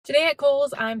Today at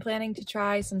Kohl's, I'm planning to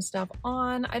try some stuff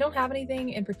on. I don't have anything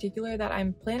in particular that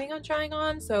I'm planning on trying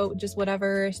on, so just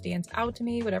whatever stands out to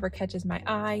me, whatever catches my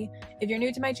eye. If you're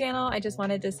new to my channel, I just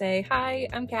wanted to say, hi,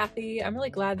 I'm Kathy. I'm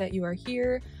really glad that you are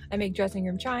here. I make dressing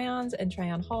room try-ons and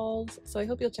try-on hauls, so I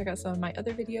hope you'll check out some of my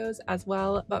other videos as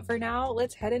well. But for now,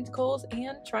 let's head into Kohl's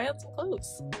and try on some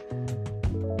clothes.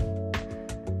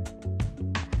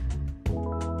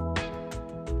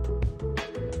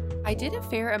 I did a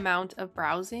fair amount of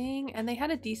browsing and they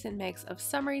had a decent mix of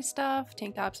summery stuff,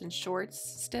 tank tops and shorts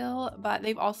still, but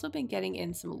they've also been getting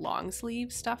in some long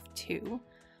sleeve stuff too.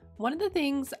 One of the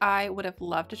things I would have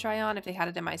loved to try on if they had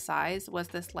it in my size was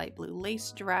this light blue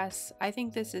lace dress. I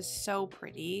think this is so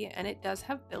pretty and it does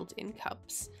have built-in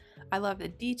cups. I love the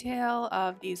detail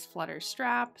of these Flutter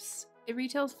straps. It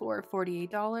retails for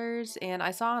 $48 and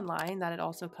I saw online that it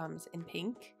also comes in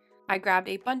pink. I grabbed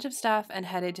a bunch of stuff and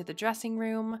headed to the dressing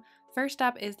room. First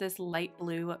up is this light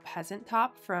blue peasant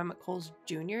top from Kohl's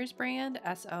Juniors brand,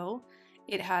 SO.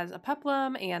 It has a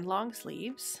peplum and long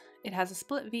sleeves. It has a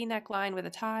split V neckline with a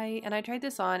tie, and I tried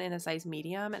this on in a size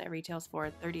medium and it retails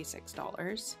for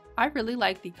 $36. I really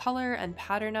like the color and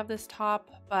pattern of this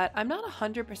top, but I'm not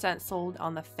 100% sold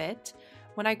on the fit.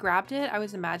 When I grabbed it, I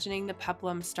was imagining the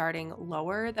peplum starting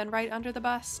lower than right under the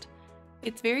bust.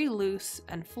 It's very loose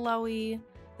and flowy.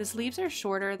 The sleeves are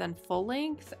shorter than full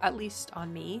length, at least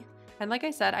on me. And like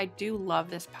I said, I do love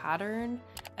this pattern.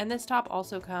 And this top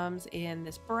also comes in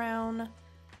this brown,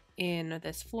 in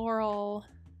this floral,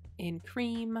 in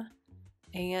cream,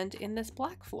 and in this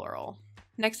black floral.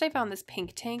 Next, I found this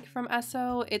pink tank from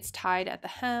SO. It's tied at the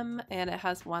hem and it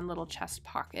has one little chest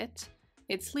pocket.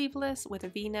 It's sleeveless with a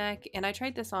V-neck, and I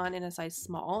tried this on in a size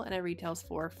small and it retails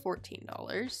for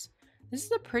 $14. This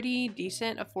is a pretty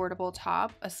decent, affordable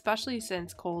top, especially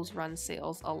since Kohl's runs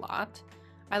sales a lot.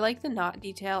 I like the knot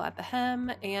detail at the hem,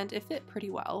 and it fit pretty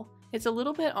well. It's a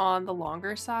little bit on the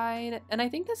longer side, and I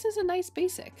think this is a nice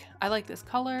basic. I like this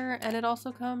color, and it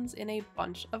also comes in a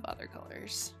bunch of other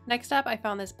colors. Next up, I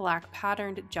found this black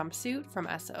patterned jumpsuit from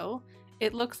SO.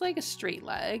 It looks like a straight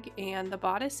leg, and the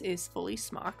bodice is fully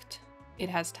smocked. It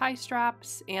has tie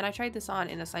straps, and I tried this on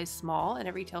in a size small, and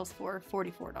it retails for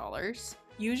 $44.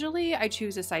 Usually I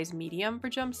choose a size medium for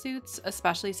jumpsuits,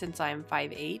 especially since I am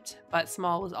 5'8", but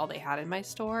small was all they had in my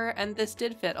store, and this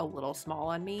did fit a little small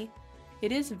on me.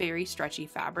 It is very stretchy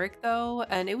fabric though,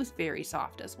 and it was very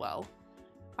soft as well.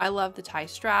 I love the tie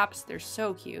straps, they're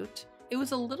so cute. It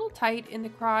was a little tight in the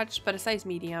crotch, but a size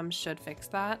medium should fix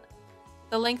that.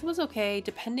 The length was okay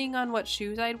depending on what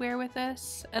shoes I'd wear with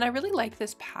this, and I really like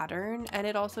this pattern, and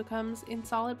it also comes in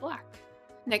solid black.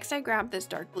 Next, I grabbed this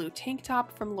dark blue tank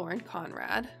top from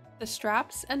Conrad. The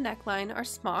straps and neckline are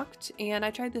smocked, and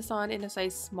I tried this on in a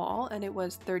size small and it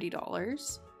was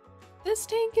 $30. This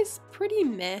tank is pretty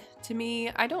meh to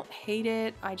me. I don't hate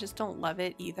it, I just don't love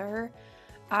it either.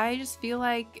 I just feel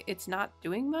like it's not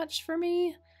doing much for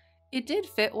me. It did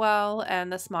fit well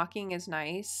and the smocking is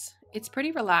nice. It's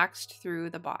pretty relaxed through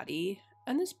the body.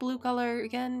 And this blue color,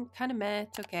 again, kind of meh,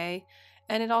 it's okay.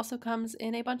 And it also comes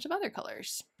in a bunch of other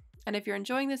colors. And if you're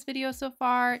enjoying this video so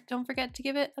far, don't forget to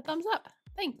give it a thumbs up.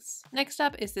 Thanks! Next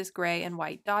up is this gray and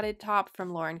white dotted top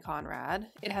from Conrad.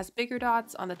 It has bigger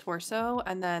dots on the torso,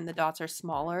 and then the dots are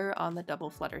smaller on the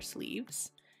double flutter sleeves.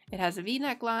 It has a V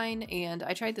neckline, and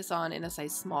I tried this on in a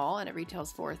size small, and it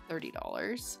retails for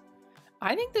 $30.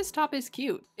 I think this top is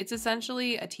cute. It's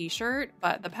essentially a t-shirt,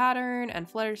 but the pattern and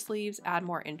flutter sleeves add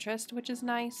more interest, which is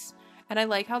nice. And I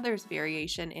like how there's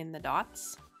variation in the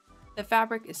dots. The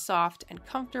fabric is soft and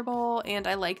comfortable, and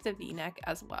I like the V-neck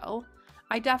as well.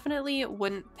 I definitely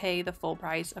wouldn't pay the full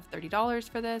price of $30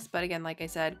 for this, but again, like I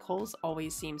said, Kohl's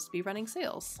always seems to be running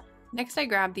sales. Next, I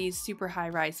grabbed these super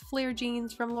high-rise flare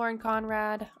jeans from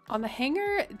Conrad. On the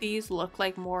hanger, these look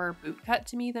like more bootcut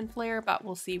to me than flare, but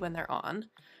we'll see when they're on.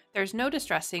 There's no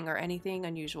distressing or anything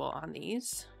unusual on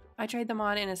these. I tried them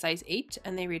on in a size 8,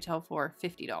 and they retail for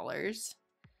 $50.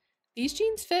 These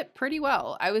jeans fit pretty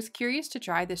well. I was curious to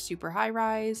try the super high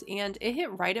rise, and it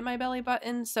hit right at my belly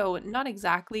button, so not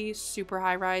exactly super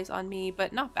high rise on me,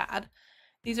 but not bad.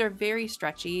 These are very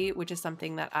stretchy, which is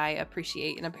something that I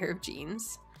appreciate in a pair of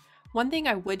jeans. One thing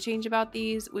I would change about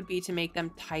these would be to make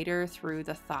them tighter through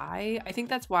the thigh. I think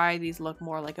that's why these look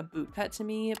more like a boot cut to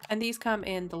me, and these come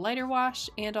in the lighter wash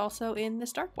and also in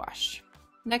this dark wash.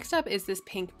 Next up is this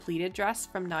pink pleated dress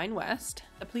from 9 West.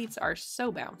 The pleats are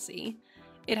so bouncy.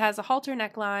 It has a halter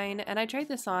neckline, and I tried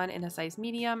this on in a size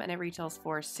medium and it retails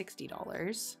for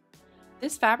 $60.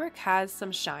 This fabric has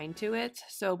some shine to it,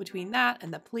 so between that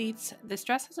and the pleats, this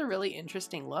dress has a really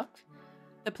interesting look.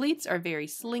 The pleats are very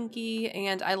slinky,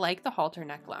 and I like the halter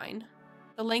neckline.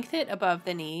 The length hit above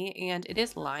the knee, and it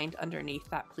is lined underneath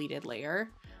that pleated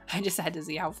layer. I just had to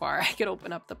see how far I could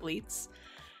open up the pleats.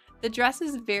 The dress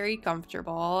is very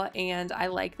comfortable, and I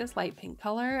like this light pink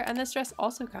color, and this dress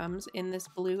also comes in this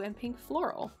blue and pink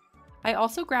floral. I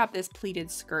also grabbed this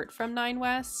pleated skirt from Nine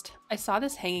West. I saw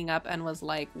this hanging up and was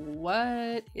like,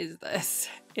 what is this?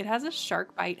 It has a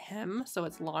Sharkbite hem, so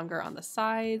it's longer on the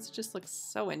sides, just looks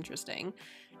so interesting.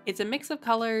 It's a mix of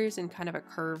colors and kind of a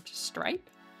curved stripe.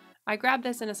 I grabbed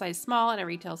this in a size small and it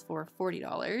retails for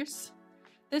 $40.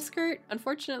 This skirt,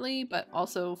 unfortunately, but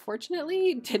also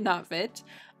fortunately, did not fit.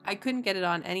 I couldn't get it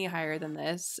on any higher than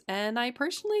this, and I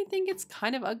personally think it's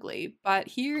kind of ugly, but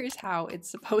here is how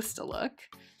it's supposed to look.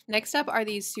 Next up are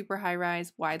these super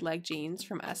high-rise wide leg jeans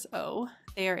from SO.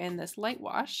 They are in this light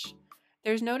wash.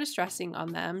 There's no distressing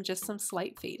on them, just some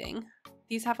slight fading.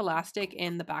 These have elastic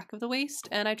in the back of the waist,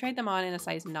 and I tried them on in a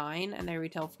size 9 and they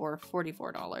retail for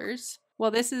 $44. Well,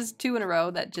 this is 2 in a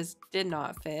row that just did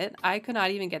not fit. I could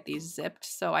not even get these zipped,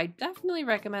 so I definitely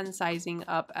recommend sizing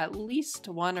up at least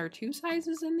 1 or 2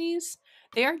 sizes in these.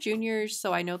 They are juniors,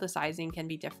 so I know the sizing can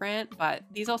be different, but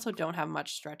these also don't have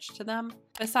much stretch to them.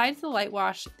 Besides the light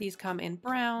wash, these come in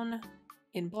brown,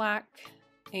 in black,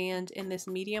 and in this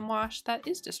medium wash that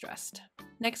is distressed.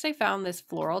 Next, I found this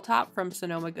floral top from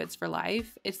Sonoma Goods for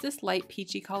Life. It's this light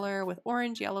peachy color with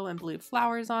orange, yellow, and blue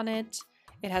flowers on it.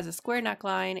 It has a square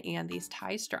neckline and these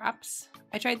tie straps.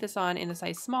 I tried this on in a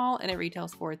size small and it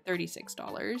retails for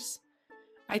 $36.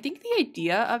 I think the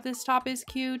idea of this top is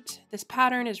cute. This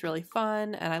pattern is really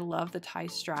fun and I love the tie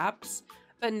straps.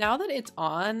 But now that it's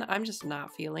on, I'm just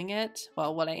not feeling it.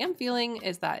 Well, what I am feeling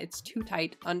is that it's too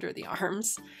tight under the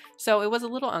arms. So it was a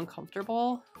little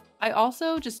uncomfortable. I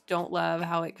also just don't love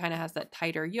how it kind of has that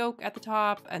tighter yoke at the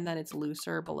top and then it's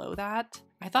looser below that.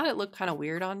 I thought it looked kind of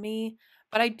weird on me.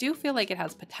 But I do feel like it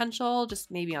has potential,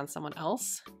 just maybe on someone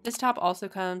else. This top also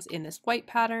comes in this white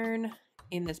pattern,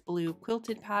 in this blue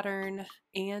quilted pattern,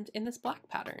 and in this black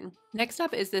pattern. Next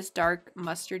up is this dark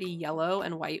mustardy yellow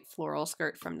and white floral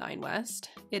skirt from Nine West.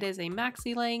 It is a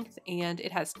maxi length and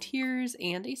it has tiers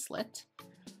and a slit.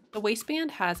 The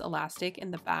waistband has elastic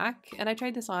in the back, and I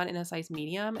tried this on in a size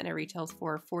medium and it retails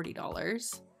for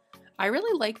 $40. I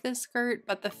really like this skirt,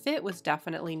 but the fit was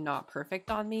definitely not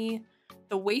perfect on me.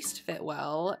 The waist fit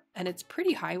well, and it's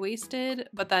pretty high-waisted,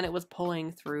 but then it was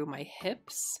pulling through my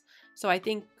hips. So I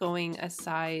think going a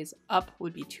size up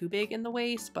would be too big in the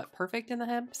waist, but perfect in the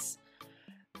hips.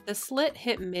 The slit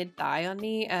hit mid-thigh on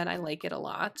me, and I like it a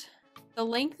lot. The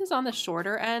length is on the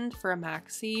shorter end for a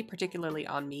maxi, particularly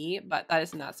on me, but that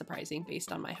isn't that surprising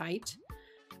based on my height.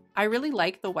 I really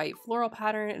like the white floral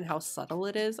pattern and how subtle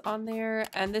it is on there,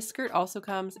 and this skirt also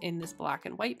comes in this black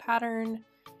and white pattern,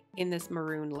 in this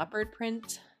maroon leopard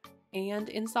print, and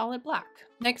in solid black.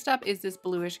 Next up is this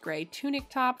bluish gray tunic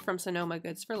top from Sonoma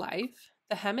Goods for Life.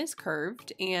 The hem is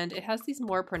curved and it has these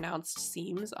more pronounced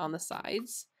seams on the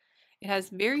sides. It has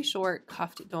very short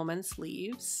cuffed dolman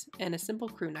sleeves and a simple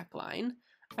crew neckline.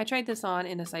 I tried this on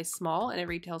in a size small and it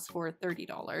retails for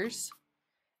 $30.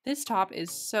 This top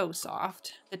is so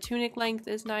soft. The tunic length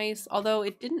is nice, although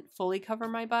it didn't fully cover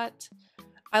my butt.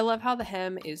 I love how the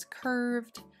hem is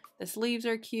curved. The sleeves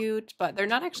are cute, but they're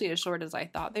not actually as short as I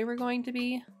thought they were going to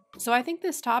be. So I think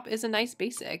this top is a nice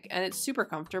basic, and it's super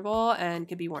comfortable and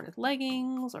can be worn with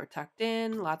leggings or tucked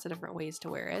in, lots of different ways to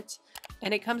wear it.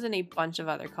 And it comes in a bunch of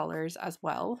other colors as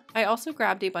well. I also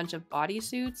grabbed a bunch of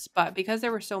bodysuits, but because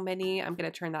there were so many, I'm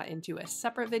going to turn that into a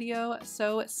separate video,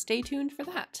 so stay tuned for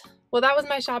that. Well, that was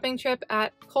my shopping trip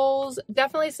at Kohl's.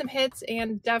 Definitely some hits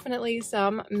and definitely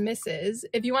some misses.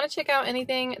 If you want to check out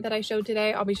anything that I showed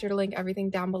today, I'll be sure to link everything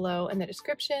down below in the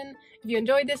description. If you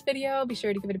enjoyed this video, be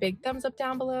sure to give it a big thumbs up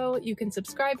down below. You can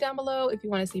subscribe down below if you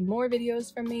want to see more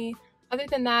videos from me. Other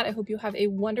than that, I hope you have a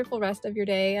wonderful rest of your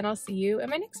day, and I'll see you in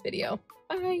my next video.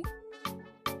 Bye!